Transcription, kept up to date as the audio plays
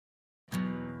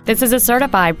This is a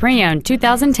certified pre-owned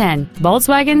 2010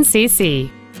 Volkswagen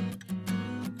CC.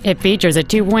 It features a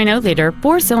 2.0-liter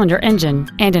four-cylinder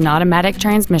engine and an automatic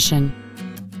transmission.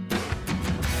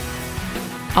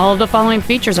 All of the following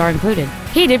features are included: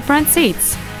 heated front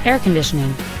seats, air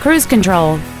conditioning, cruise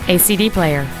control, a CD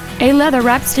player, a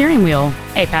leather-wrapped steering wheel,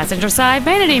 a passenger side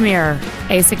vanity mirror,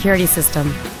 a security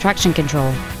system, traction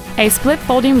control, a split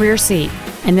folding rear seat,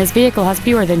 and this vehicle has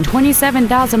fewer than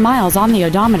 27,000 miles on the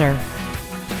odometer.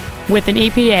 With an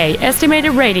EPA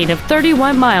estimated rating of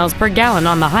 31 miles per gallon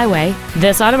on the highway,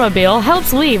 this automobile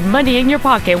helps leave money in your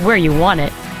pocket where you want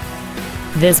it.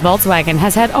 This Volkswagen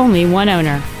has had only one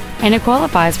owner, and it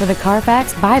qualifies for the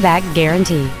Carfax buyback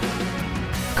guarantee.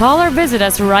 Call or visit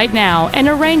us right now and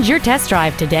arrange your test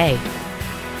drive today.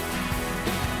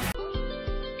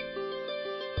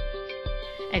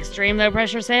 Extreme low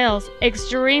pressure sales,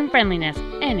 extreme friendliness,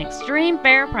 and extreme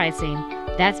fair pricing.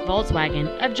 That's Volkswagen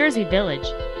of Jersey Village,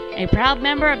 a proud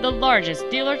member of the largest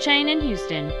dealer chain in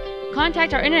Houston.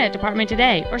 Contact our internet department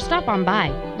today or stop on by.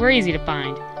 We're easy to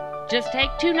find. Just take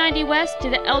 290 West to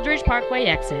the Eldridge Parkway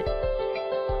exit.